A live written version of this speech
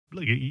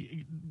look,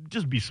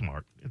 just be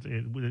smart.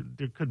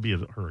 There could be a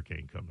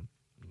hurricane coming.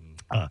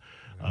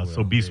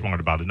 So be smart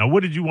about it. Now,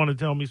 what did you want to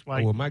tell me,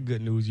 Spike? Well, my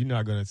good news, you're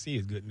not going to see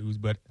is good news,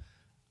 but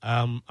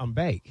I'm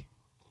back.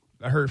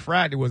 I heard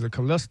Friday was a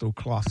cholesterol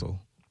colossal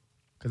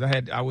because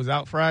I was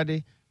out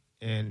Friday,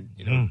 and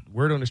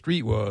word on the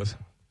street was,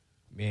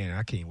 man,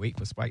 I can't wait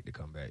for Spike to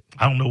come back.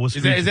 I don't know what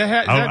street. Is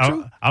that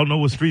true? I don't know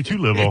what street you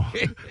live on.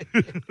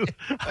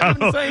 I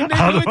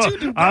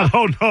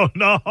don't know.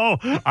 No,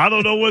 I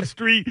don't know what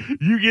street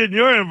you getting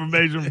your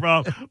information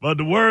from. But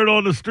the word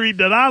on the street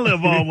that I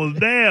live on was,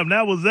 damn,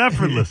 that was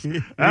effortless.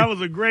 That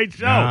was a great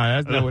show. Nah,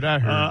 that's not what I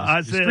heard.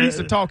 I said, streets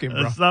are talking,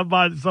 bro.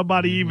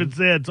 Somebody even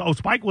said, "Oh,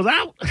 Spike was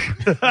out."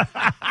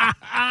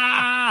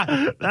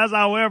 That's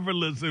how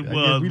effortless it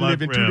was. We my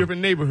live in friend. 2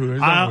 different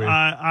neighborhoods.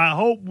 I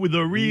hope with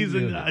the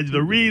reason,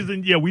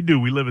 we do.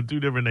 We live in 2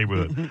 different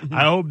neighborhoods.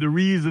 I hope the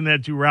reason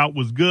that you were out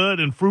was good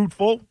and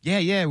fruitful.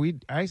 Yeah.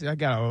 I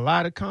got a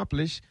lot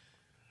accomplished.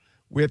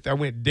 I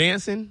went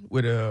dancing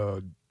with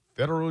a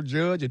federal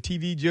judge, a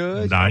TV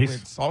judge. Nice. I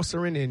went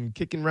saucering and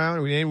kicking around.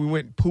 And then we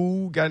went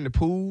got in the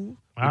pool,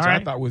 which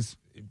I thought was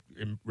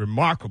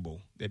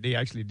remarkable that they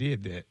actually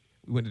did that.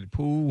 We went to the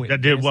pool.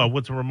 That did what?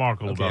 What's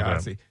remarkable about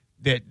that? See.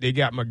 That they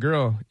got my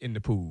girl in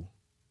the pool.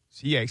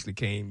 She actually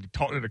came,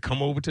 taught her to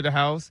come over to the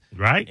house,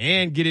 right,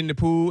 and get in the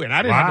pool. And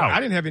I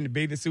didn't have any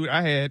bathing suit.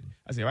 I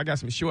said, I got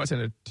some shorts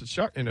and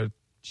a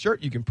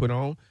shirt you can put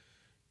on.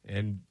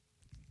 And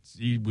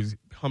she was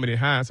humming and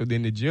high. So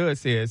then the judge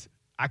says,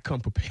 I come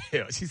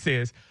prepared. She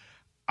says,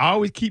 I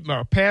always keep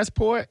my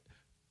passport,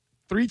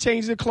 3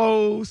 changes of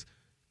clothes,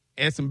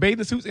 and some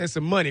bathing suits and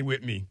some money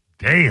with me.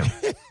 Damn.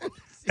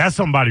 That's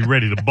somebody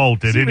ready to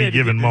bolt at any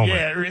given moment.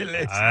 Yeah,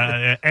 really.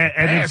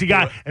 And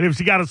if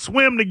she got to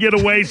swim to get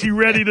away, she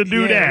ready to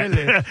do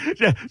that.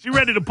 Really. She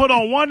ready to put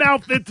on one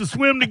outfit to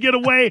swim to get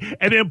away,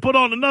 and then put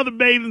on another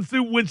bathing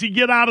suit when she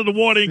get out of the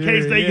water in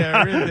case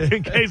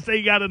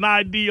they got an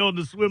ID on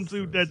the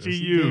swimsuit that she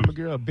used. Gave my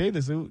girl a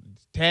bathing suit,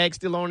 tag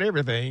still on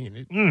everything, and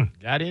it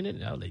got in it.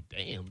 And I was like,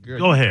 "Damn, girl."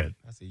 Go ahead.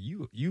 I said,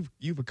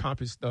 "You've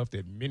accomplished stuff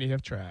that many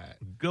have tried."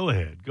 Go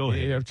ahead.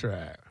 Many have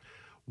tried.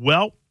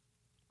 Well.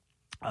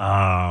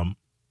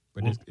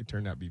 But it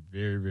turned out to be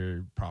very,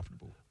 very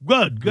profitable.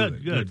 Good.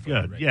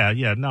 Right.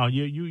 Yeah. No,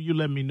 you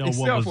let me know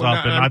what was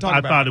up, and I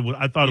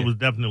thought it was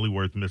definitely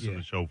worth missing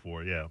the show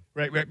for. Yeah.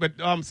 Right. But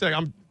I'm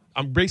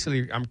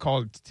I'm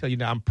called to tell you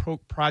now. I'm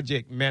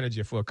project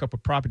manager for a couple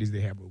of properties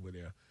they have over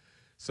there.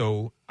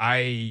 So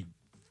I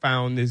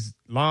found this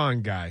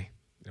lawn guy.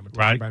 I'm gonna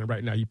talk about it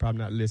right now. You're probably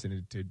not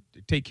listening to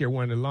take care of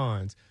one of the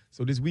lawns.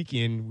 So this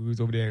weekend we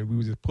was over there and we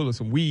was just pulling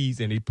some weeds,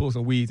 and they pulled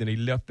some weeds and they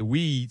left the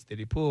weeds that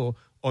they pulled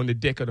on the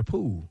deck of the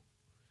pool.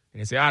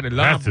 And they said, the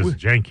lawn. That's just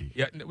janky.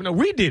 Yeah, no,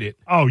 we did it.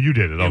 Oh, you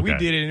did it. Okay. Yeah, we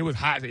did it, and it was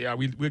hot. Yeah,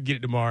 we'll get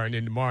it tomorrow, and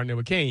then tomorrow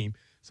never came.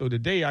 So the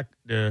day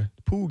the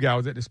pool guy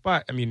was at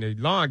the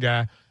lawn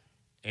guy,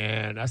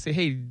 and I said,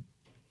 hey,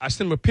 I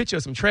sent him a picture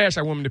of some trash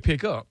I want him to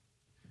pick up.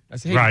 I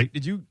said, hey,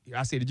 did you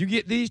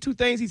get these 2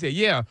 things? He said,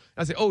 yeah.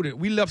 I said,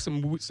 we left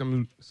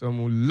some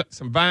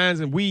vines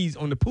and weeds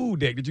on the pool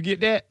deck. Did you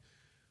get that?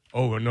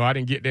 Oh, no, I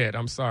didn't get that.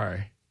 I'm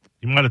sorry.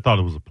 You might have thought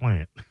it was a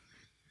plant.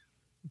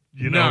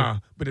 Nah,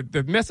 but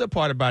the mess up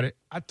part about it,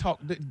 I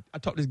talked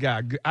this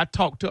guy. I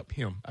talked up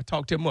him. I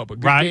talked him up. A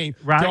good game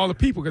to all the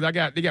people because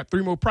they got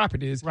 3 more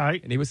properties.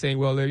 Right. And they were saying,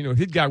 well,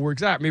 his guy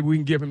works out. Maybe we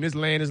can give him this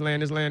land,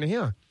 and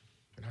him.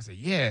 And I said,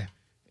 yeah.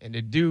 And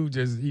the dude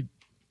just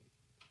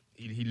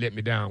he let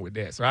me down with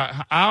that. So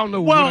I don't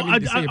know what I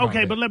need to say about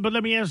that. But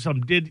let me ask you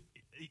something.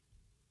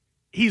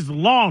 He's the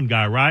lawn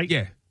guy, right?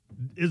 Yeah.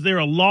 Is there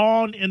a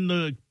lawn in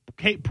the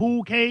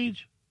pool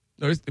cage?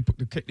 No,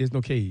 there's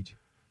no cage.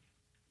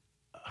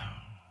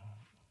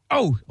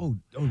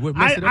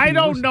 I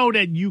don't know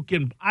that you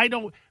can.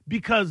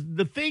 Because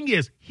the thing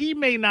is, he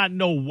may not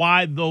know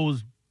why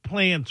those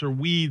plants or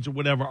weeds or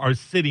whatever are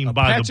sitting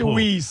by the pool.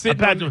 Weeds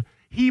sitting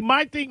he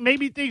might think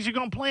maybe thinks you're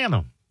gonna plant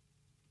them.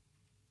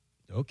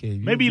 Okay.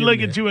 Maybe he look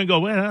at you and go,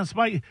 well,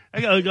 Spike, I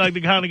look like the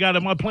kind of guy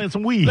that might plant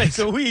some weeds. Plant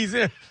some weeds,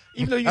 yeah.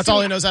 That's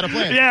all he knows how to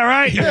plant. Yeah,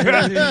 right.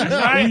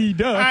 Right. Weed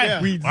does.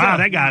 Yeah. Wow,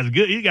 that guy's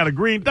good. He got a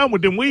green thumb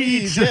with them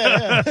weeds.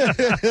 Yeah.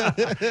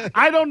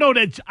 I don't know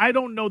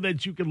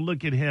that you can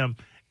look at him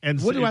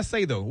and what do I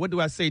say though? What do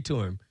I say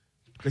to him?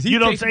 Because you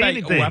don't say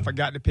anything. Oh, I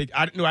forgot to pick.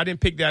 I didn't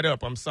pick that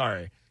up. I'm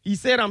sorry. He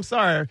said I'm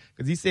sorry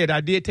because he said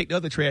I did take the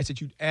other trash that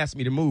you asked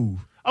me to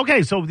move.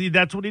 Okay, so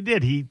that's what he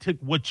did. He took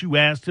what you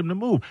asked him to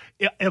move.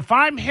 If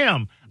I'm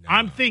him,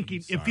 I'm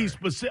thinking if he's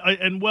specific,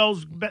 and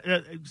Wells,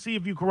 see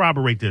if you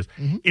corroborate this.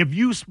 Mm-hmm. If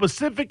you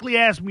specifically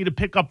ask me to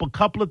pick up a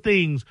couple of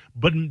things,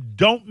 but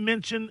don't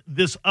mention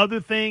this other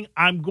thing,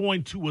 I'm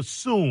going to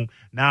assume.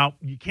 Now,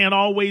 you can't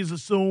always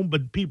assume,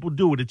 but people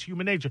do it. It's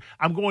human nature.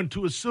 I'm going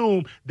to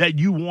assume that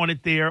you want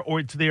it there or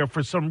it's there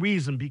for some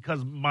reason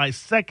because my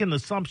second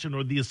assumption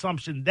or the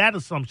assumption that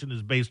assumption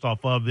is based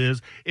off of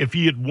is if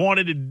he had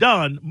wanted it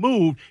done,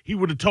 moved, he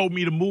would have told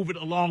me to move it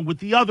along with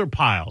the other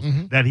piles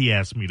that he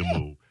asked me to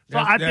move. So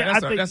I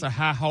think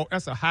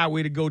that's a high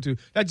way to go to.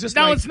 That's just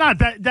it's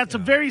not. That's a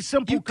very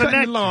simple you connection.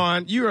 Cutting the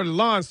lawn. You're a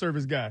lawn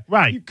service guy,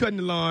 right? You cutting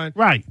the lawn,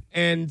 right?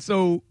 And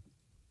so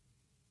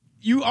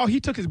he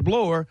took his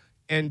blower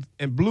and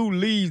blew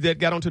leaves that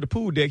got onto the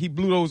pool deck. He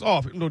blew those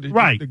off.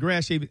 The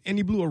grass shaving, and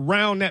he blew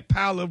around that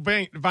pile of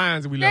vines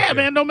that we left. Yeah,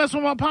 man, don't mess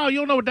with my pile. You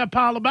don't know what that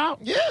pile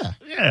about.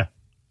 Yeah.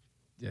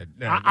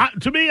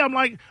 To me, I'm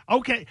like,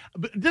 okay,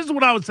 but this is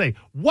what I would say.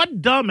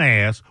 What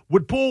dumbass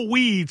would pull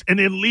weeds and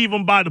then leave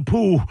them by the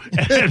pool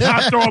and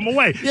not throw them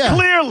away? Yeah.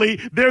 Clearly,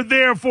 they're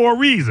there for a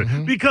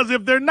reason. Because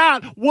if they're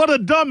not, what a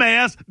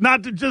dumbass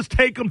not to just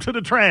take them to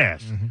the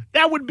trash.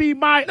 That would be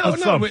my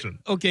assumption.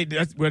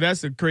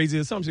 That's a crazy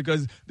assumption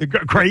because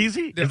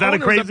crazy? Is that a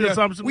crazy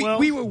assumption?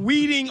 We were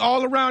weeding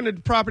all around the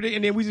property,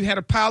 and then we just had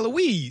a pile of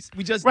weeds.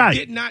 We just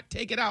did not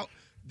take it out.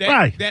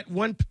 That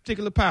one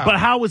particular pile. But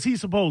how was he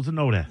supposed to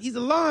know that? He's a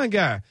lawn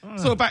guy.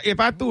 So if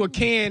I threw a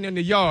can in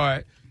the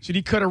yard, should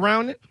he cut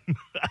around it?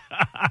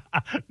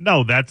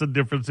 No, that's a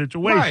different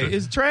situation. Right,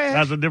 it's trash.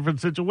 That's a different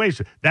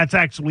situation. That's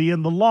actually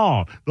in the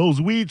lawn. Those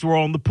weeds were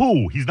on the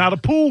pool. He's not a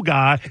pool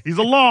guy. He's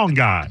a lawn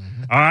guy.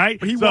 All right?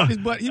 But he walked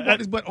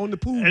his butt on the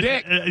pool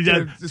deck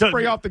to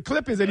spray off the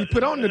clippings that he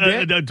put on the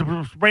deck.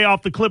 To spray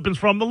off the clippings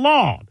from the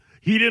lawn.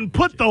 He didn't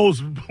put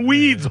those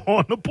weeds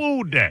on the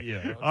pool deck.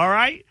 Yeah. All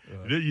right?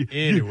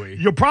 Anyway.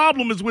 Your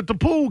problem is with the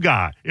pool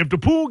guy. If the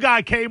pool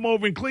guy came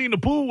over and cleaned the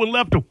pool and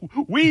left the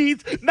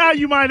weeds, now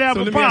you might have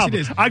a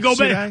problem. I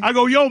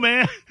go, yo,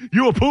 man,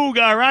 you a pool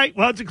guy, right?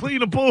 Why don't you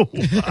clean the pool?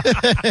 Put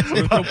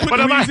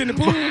the weeds in the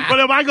pool. But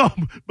if I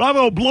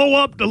go blow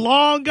up the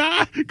lawn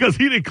guy because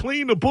he didn't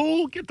clean the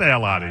pool, get the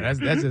hell out of here.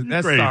 That's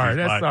crazy, sorry.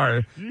 That's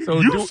sorry.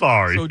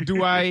 Sorry. So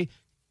do I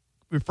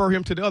refer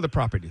him to the other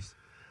properties?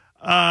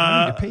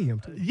 I need to pay him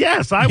too.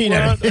 Yes, I would.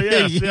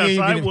 Yes,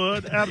 I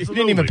would. Absolutely. You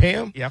didn't even pay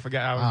him? Yeah, I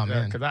forgot.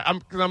 Because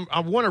I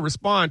want to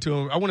respond to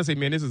him. I want to say,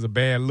 man, this is a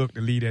bad look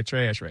to leave that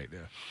trash right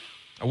there.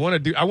 I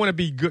want to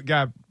be good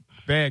guy,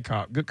 bad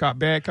cop, good cop,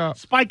 bad cop.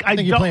 Spike, I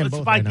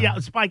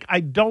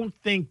don't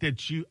think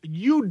that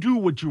you do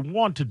what you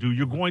want to do.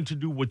 You're going to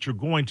do what you're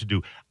going to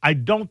do. I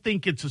don't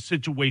think it's a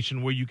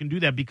situation where you can do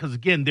that because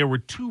again, there were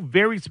two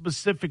very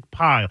specific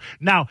piles.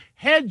 Now,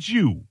 had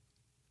you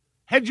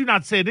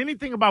not said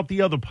anything about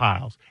the other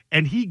piles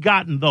and he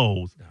gotten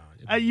those,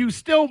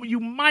 you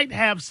might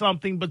have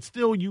something, but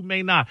still you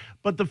may not.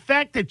 But the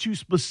fact that you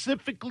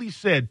specifically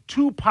said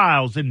two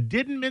piles and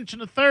didn't mention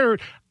a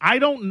third, I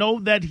don't know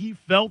that he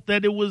felt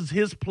that it was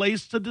his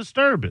place to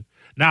disturb it.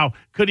 Now,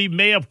 could he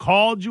may have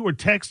called you or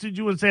texted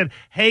you and said,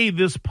 hey,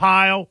 this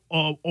pile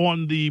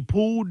on the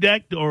pool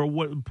deck or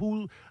what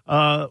pool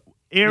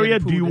area,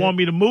 do you want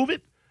me to move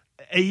it?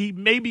 He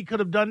maybe could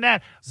have done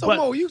that. So,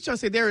 Mo, you trying to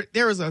say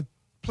there is a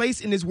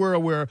place in this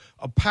world where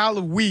a pile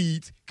of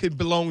weeds could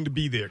belong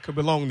there.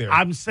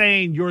 I'm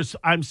saying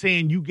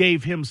you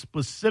gave him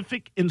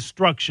specific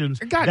instructions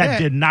that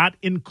did not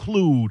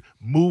include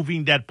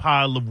moving that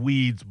pile of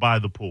weeds by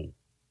the pool.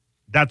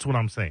 That's what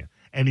I'm saying.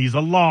 And he's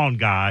a lawn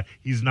guy.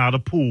 He's not a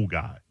pool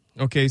guy.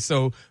 Okay,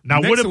 so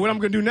now what I'm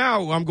going to do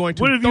now, I'm going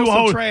to throw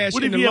some trash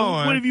in the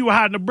lawn. What if you were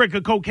hiding a brick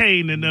of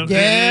cocaine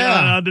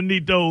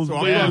underneath those? So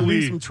I'm going to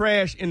leave some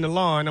trash in the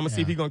lawn. I'm going to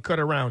see if he's going to cut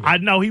around it. I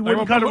know he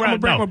wouldn't cut around it. I'm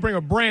going to bring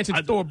a branch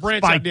and throw a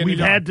branch Spike, out there. We've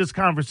had this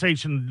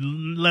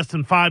conversation less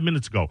than 5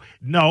 minutes ago.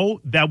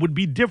 No, that would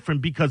be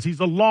different because he's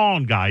a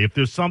lawn guy. If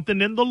there's something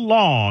in the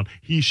lawn,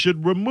 he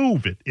should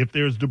remove it. If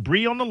there's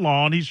debris on the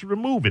lawn, he should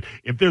remove it.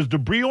 If there's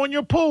debris on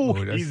your pool,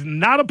 he's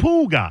not a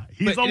pool guy.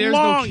 He's a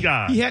lawn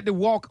guy. He had to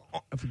walk.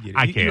 Forget it.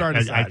 I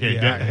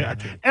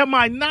can't. Am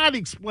I not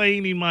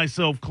explaining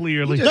myself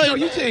clearly? No,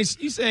 you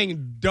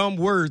saying dumb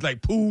words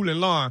like pool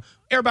and lawn.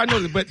 Everybody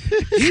knows it, but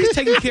he's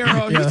taking care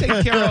of the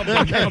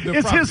It's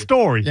property. his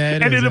story,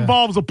 and it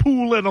involves a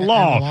pool and a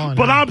lawn.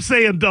 But I'm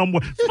saying dumb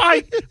words.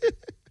 Mike,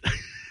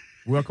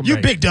 welcome you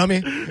back. big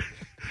dummy.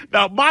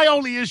 Now, my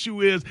only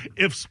issue is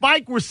if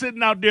Spike were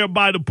sitting out there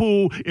by the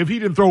pool, if he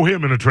didn't throw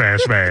him in a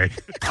trash bag.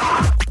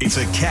 It's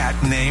a cat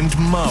named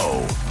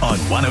Mo on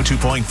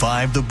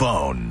 102.5 The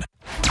Bone.